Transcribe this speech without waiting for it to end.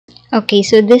Okay,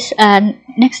 so this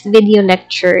next video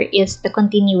lecture is the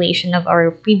continuation of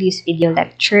our previous video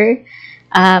lecture.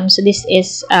 So this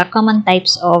is common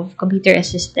types of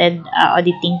computer-assisted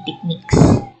auditing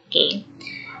techniques. Okay,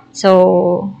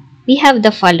 so we have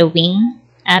the following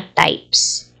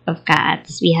types of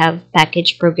CAATs. We have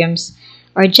package programs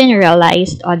or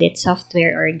generalized audit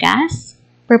software or GAS,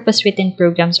 purpose-written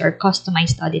programs or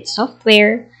customized audit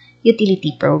software,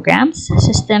 utility programs,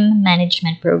 system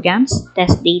management programs,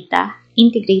 test data,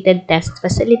 integrated test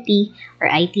facility or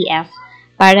ITF,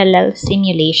 parallel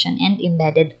simulation, and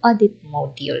embedded audit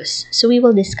modules. So we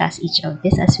will discuss each of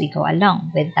this as we go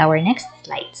along with our next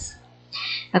slides.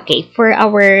 Okay, for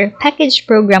our package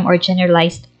program or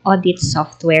generalized audit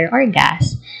software or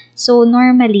GAS, so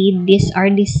normally these are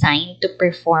designed to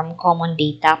perform common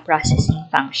data processing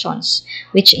functions,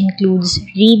 which includes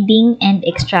reading and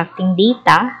extracting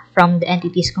data from the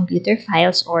entity's computer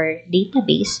files or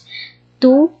database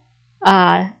to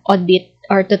audit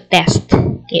or to test,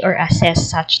 okay, or assess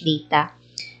such data.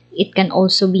 It can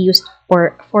also be used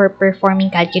for performing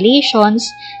calculations,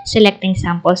 selecting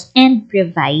samples, and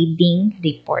providing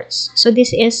reports. So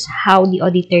this is how the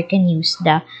auditor can use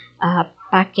the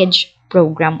package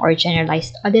program or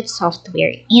generalized audit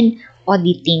software in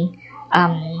auditing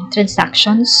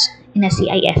transactions in a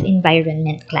CIS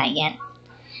environment client.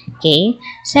 Okay.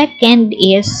 Second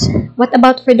is, what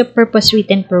about for the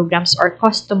purpose-written programs or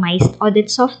customized audit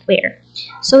software?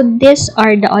 So these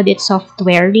are the audit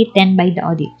software written by the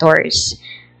auditors.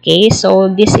 Okay,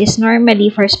 so this is normally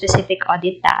for specific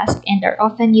audit tasks and are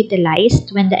often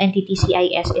utilized when the entity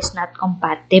CIS is not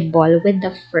compatible with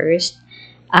the first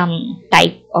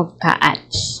type of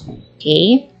CAATs.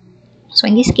 Okay, so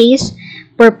in this case,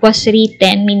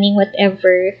 purpose-written, meaning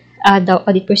whatever the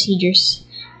audit procedures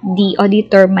the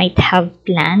auditor might have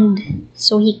planned,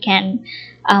 so he can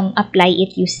apply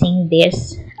it using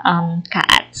this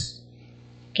CAATs.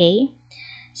 Okay,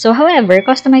 so however,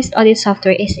 customized audit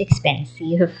software is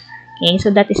expensive. Okay,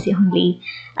 so that is the only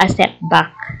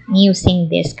setback using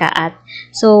this CAAT.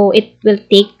 So it will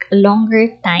take a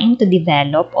longer time to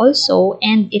develop also,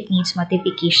 and it needs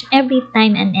modification every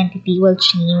time an entity will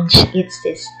change its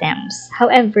systems.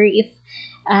 However, if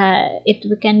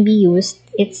it can be used,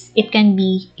 it can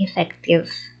be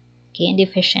effective, okay, and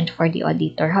efficient for the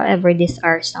auditor. However, these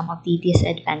are some of the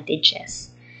disadvantages.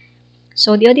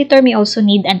 So the auditor may also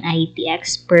need an IT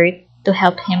expert to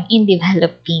help him in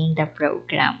developing the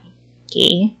program.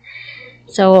 Okay,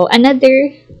 so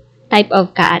another type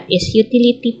of CAAT is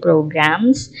utility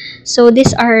programs. So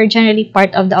these are generally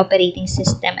part of the operating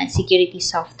system and security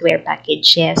software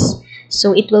packages.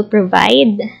 So it will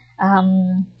provide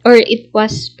or it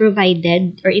was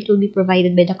provided, or it will be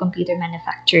provided by the computer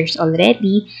manufacturers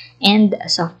already and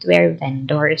software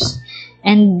vendors.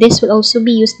 And this will also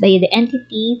be used by the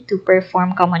entity to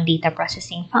perform common data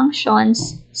processing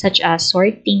functions such as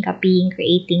sorting, copying,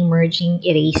 creating, merging,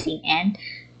 erasing, and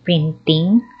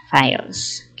printing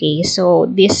files. Okay, so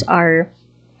these are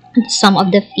some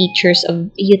of the features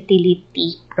of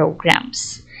utility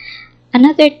programs.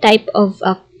 Another type of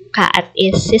CAAT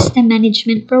is system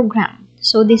management program.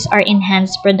 So these are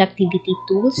enhanced productivity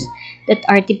tools that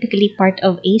are typically part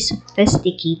of a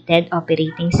sophisticated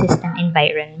operating system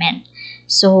environment.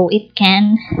 So it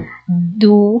can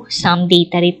do some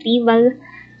data retrieval,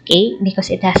 okay, because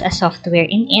it has a software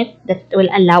in it that will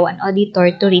allow an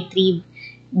auditor to retrieve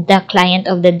the client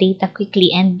of the data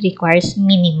quickly and requires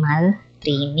minimal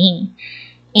training.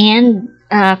 And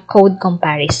code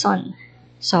comparison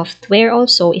software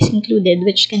also is included,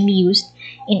 which can be used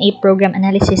in a program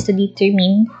analysis to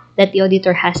determine that the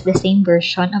auditor has the same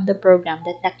version of the program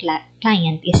that the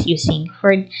client is using.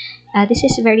 This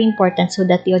is very important so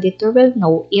that the auditor will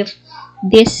know if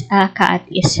this CAAT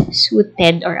is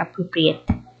suited or appropriate,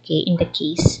 okay, in the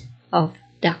case of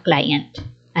the client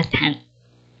at hand.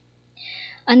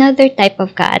 Another type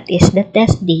of CAAT is the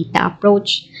test data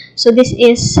approach. So this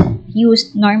is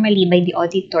used normally by the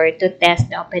auditor to test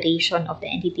the operation of the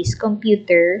entity's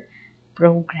computer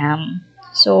program.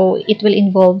 So it will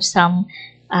involve some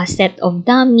set of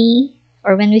dummy,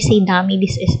 or when we say dummy,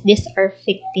 these are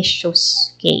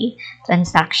fictitious, okay,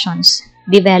 transactions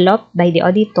developed by the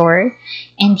auditor,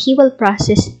 and he will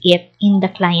process it in the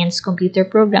client's computer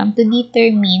program to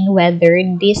determine whether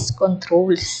these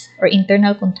controls or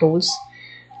internal controls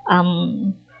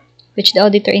which the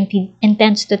auditor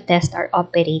intends to test are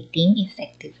operating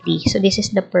effectively. So this is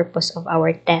the purpose of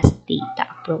our test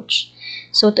data approach.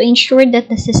 So to ensure that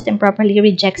the system properly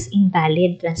rejects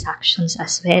invalid transactions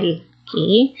as well,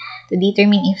 okay, to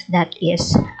determine if that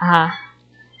is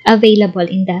available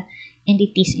in the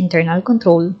entity's internal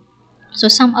control. So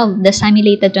some of the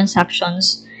simulated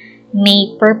transactions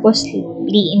may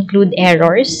purposely include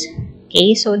errors.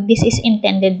 Okay, so this is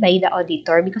intended by the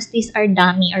auditor because these are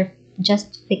dummy or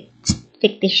just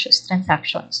fictitious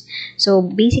transactions. So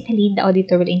basically, the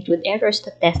auditor will include errors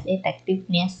to test the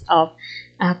effectiveness of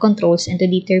controls and to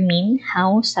determine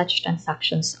how such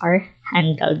transactions are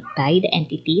handled by the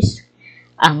entity's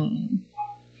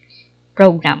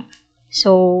program.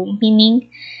 So,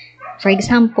 meaning, for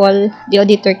example, the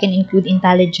auditor can include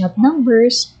invalid job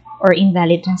numbers or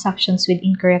invalid transactions with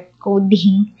incorrect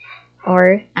coding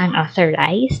or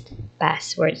unauthorized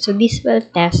password. So this will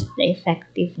test the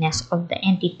effectiveness of the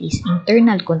entity's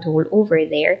internal control over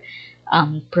their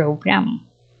program.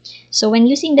 So when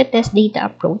using the test data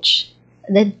approach,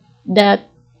 the,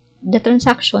 the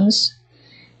transactions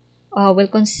will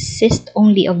consist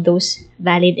only of those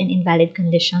valid and invalid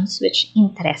conditions which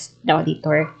interest the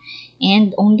auditor,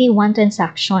 and only one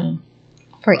transaction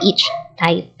for each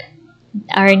type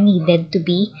are needed to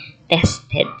be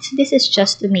tested. So this is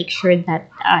just to make sure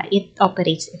that it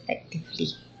operates effectively.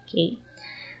 Okay.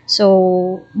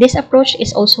 So this approach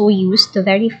is also used to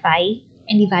verify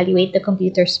and evaluate the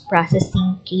computer's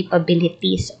processing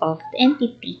capabilities of the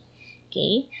entity.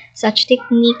 Okay. Such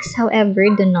techniques, however,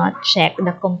 do not check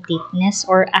the completeness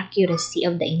or accuracy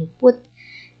of the input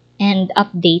and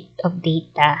update of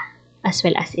data as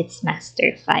well as its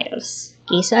master files.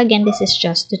 Okay, so again, this is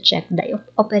just to check the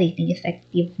operating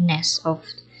effectiveness of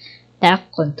the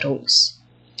controls.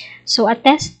 So a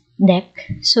test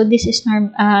deck. So this is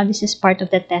part of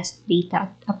the test data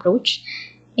approach,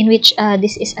 in which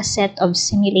this is a set of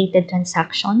simulated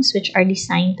transactions which are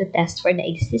designed to test for the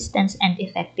existence and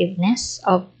effectiveness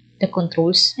of the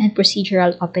controls and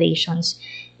procedural operations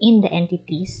in the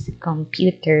entity's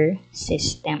computer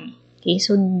system. Okay,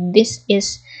 so this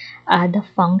is the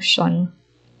function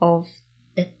of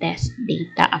the test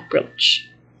data approach.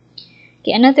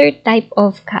 Okay, another type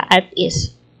of CAAT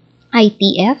is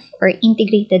ITF, or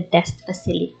Integrated Test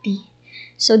Facility.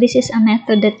 So this is a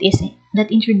method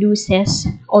that introduces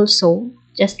also,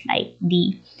 just like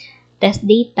the test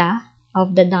data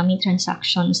of the dummy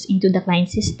transactions into the client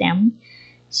system.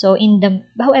 So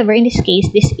however, in this case,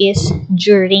 this is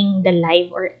during the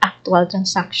live or actual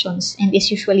transactions and is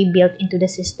usually built into the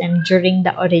system during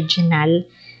the original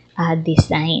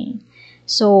design.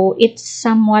 So it's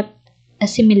somewhat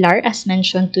similar as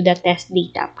mentioned to the test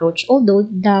data approach, although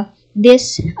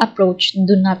this approach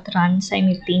do not run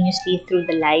simultaneously through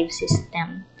the live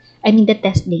system. I mean the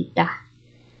test data.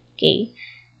 Okay.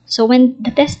 So when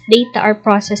the test data are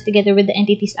processed together with the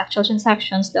entity's actual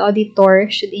transactions, the auditor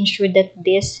should ensure that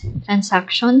these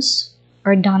transactions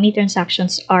or dummy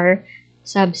transactions are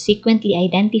subsequently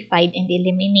identified and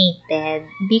eliminated,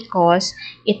 because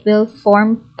it will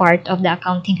form part of the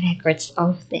accounting records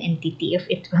of the entity if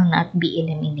it will not be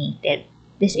eliminated.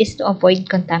 This is to avoid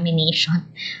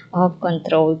contamination of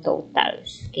control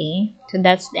totals. Okay, so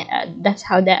that's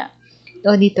how the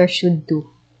auditor should do.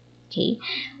 Okay,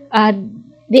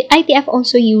 the ITF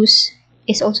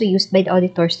is also used by the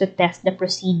auditors to test the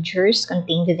procedures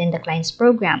contained within the client's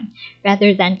program,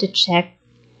 rather than to check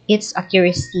its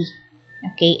accuracy,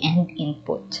 okay, and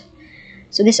input.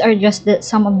 So these are just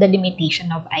some of the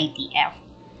limitation of ITF.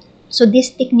 So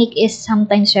this technique is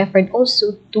sometimes referred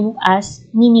also to as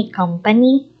mini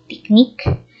company technique,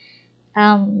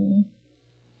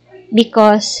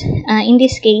 because in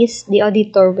this case, the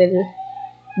auditor will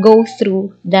go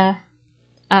through the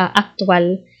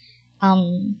actual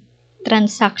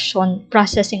transaction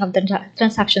processing of the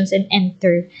transactions and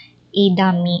enter a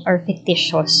dummy or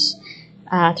fictitious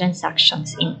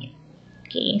transactions in it.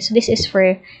 Okay, so this is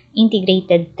for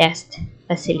integrated test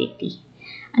facility.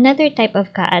 Another type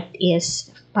of CAAT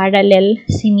is parallel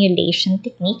simulation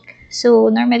technique. So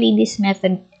normally this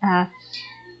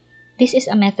is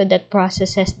a method that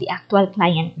processes the actual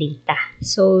client data.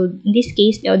 So in this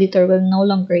case, the auditor will no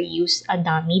longer use a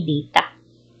dummy data.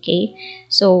 Okay,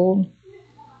 so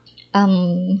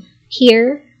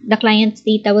here the client's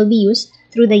data will be used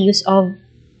through the use of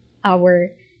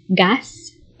our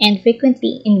GAS, and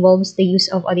frequently involves the use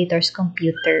of auditor's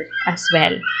computer as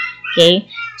well. Okay,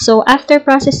 so after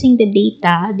processing the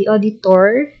data, the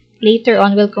auditor later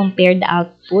on will compare the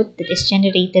output that is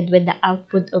generated with the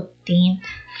output obtained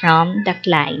from the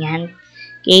client.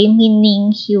 Okay,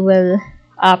 meaning he will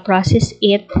process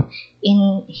it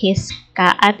in his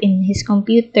CAAT, in his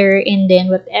computer, and then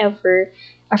whatever,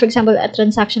 or for example, a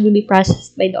transaction will be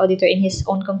processed by the auditor in his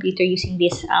own computer using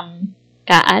this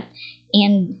CAAT,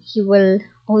 and he will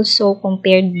also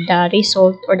compare the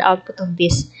result or the output of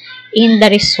this in the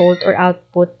result or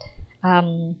output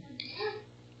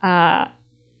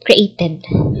created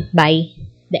by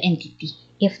the entity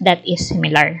if that is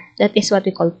similar. That is what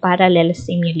we call parallel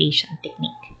simulation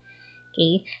technique.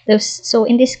 Okay, so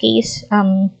in this case,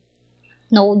 the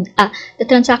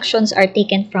transactions are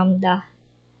taken from the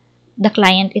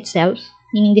client itself,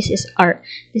 meaning these are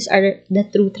the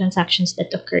true transactions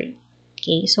that occurred.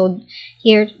 Okay, so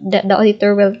here the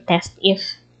auditor will test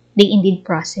if they indeed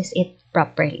process it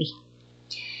properly.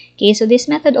 Okay, so this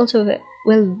method also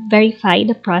will verify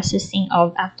the processing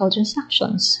of actual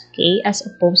transactions, okay, as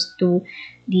opposed to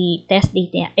the test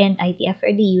data and ITF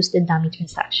where they use the dummy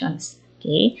transactions.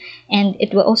 Okay, and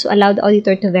it will also allow the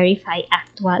auditor to verify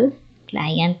actual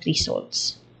client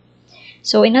results.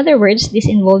 So in other words, this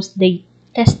involves the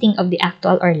testing of the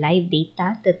actual or live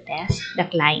data to test the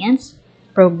client's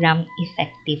program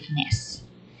effectiveness.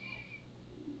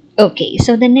 Okay,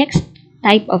 so the next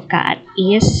type of CAT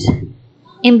is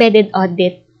embedded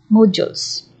audit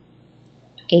modules.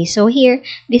 Okay, so here,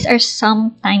 these are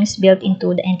sometimes built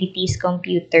into the entity's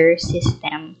computer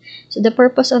system. So the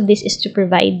purpose of this is to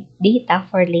provide data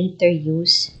for later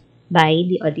use by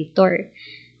the auditor.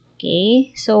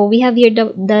 Okay, so we have here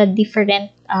the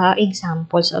different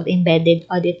examples of embedded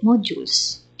audit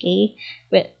modules. Okay,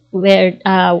 where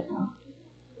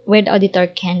the auditor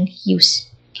can use,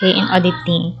 okay, in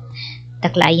auditing the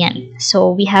client.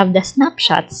 So we have the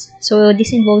snapshots. So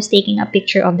this involves taking a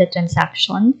picture of the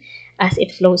transaction as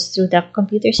it flows through the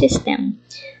computer system.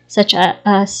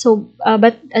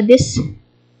 This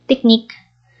technique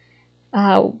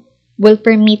will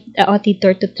permit the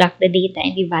auditor to track the data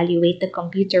and evaluate the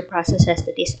computer processes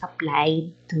that is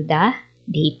applied to the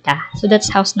data. So that's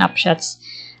how snapshots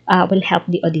will help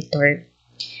the auditor.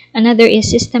 Another is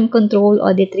system control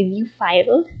audit review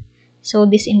file. So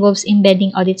this involves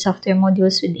embedding audit software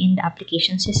modules within the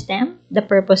application system. The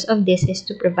purpose of this is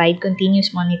to provide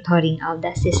continuous monitoring of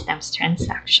the system's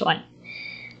transaction.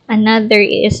 Another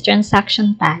is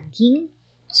transaction tagging.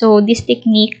 So this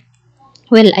technique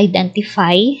will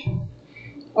identify,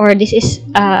 or this is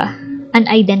an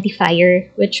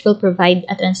identifier which will provide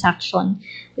a transaction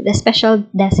with a special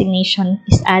designation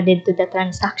is added to the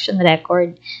transaction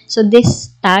record. So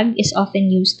this tag is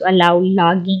often used to allow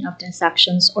logging of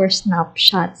transactions or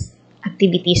snapshots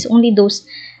activities. Only those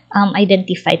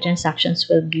identified transactions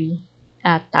will be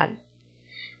tagged.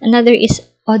 Another is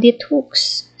audit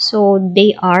hooks. So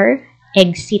they are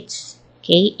exits,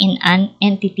 okay, in an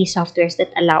entity softwares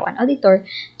that allow an auditor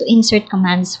to insert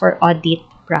commands for audit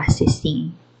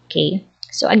processing. Okay,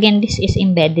 so again, this is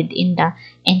embedded in the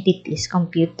entity's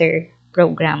computer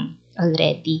program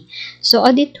already. So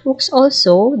audit hooks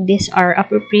also, these are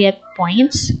appropriate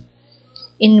points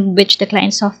in which the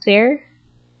client software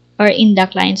or in the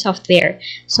client software.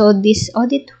 So this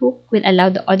audit hook will allow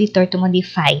the auditor to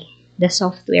modify the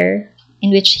software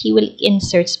in which he will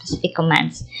insert specific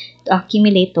commands to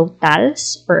accumulate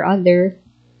totals or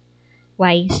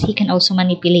otherwise he can also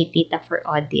manipulate data for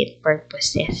audit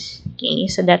purposes. Okay,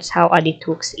 so that's how audit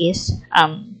hooks is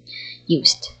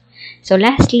used. So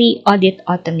lastly, audit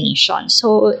automation.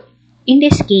 So in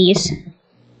this case,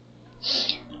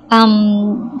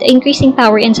 the increasing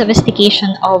power and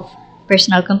sophistication of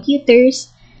personal computers,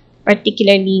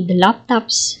 particularly the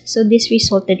laptops. So this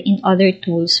resulted in other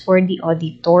tools for the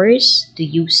auditors to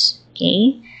use.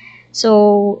 Okay,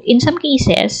 so in some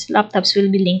cases, laptops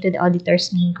will be linked to the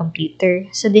auditor's main computer.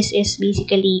 So this is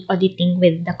basically auditing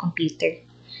with the computer.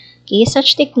 Okay,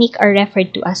 such technique are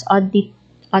referred to as audit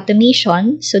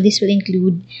automation. So this will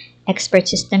include expert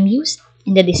system use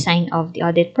in the design of the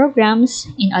audit programs,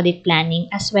 in audit planning,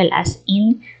 as well as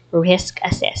in risk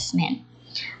assessment.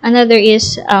 Another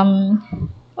is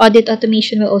audit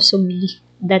automation will also be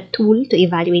the tool to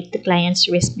evaluate the client's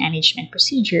risk management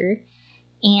procedure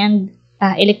and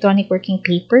electronic working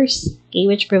papers, okay,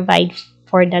 which provide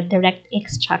for the direct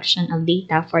extraction of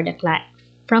data for the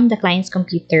from the client's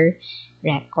computer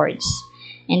records.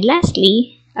 And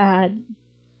lastly,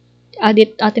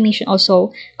 audit automation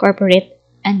also corporate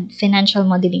and financial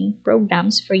modeling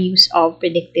programs for use of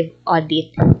predictive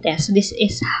audit tests. So this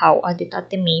is how audit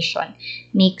automation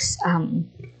makes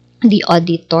the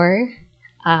auditor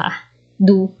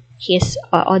do his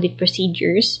audit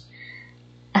procedures,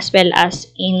 as well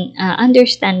as in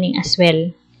understanding as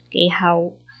well, okay,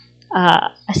 how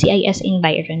a CIS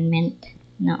environment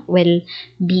will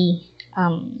be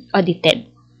audited.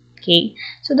 Okay,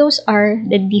 so those are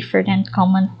the different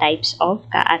common types of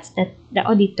CAATs that the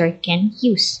auditor can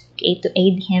use, okay, to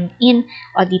aid him in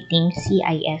auditing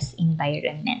CIS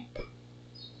environment.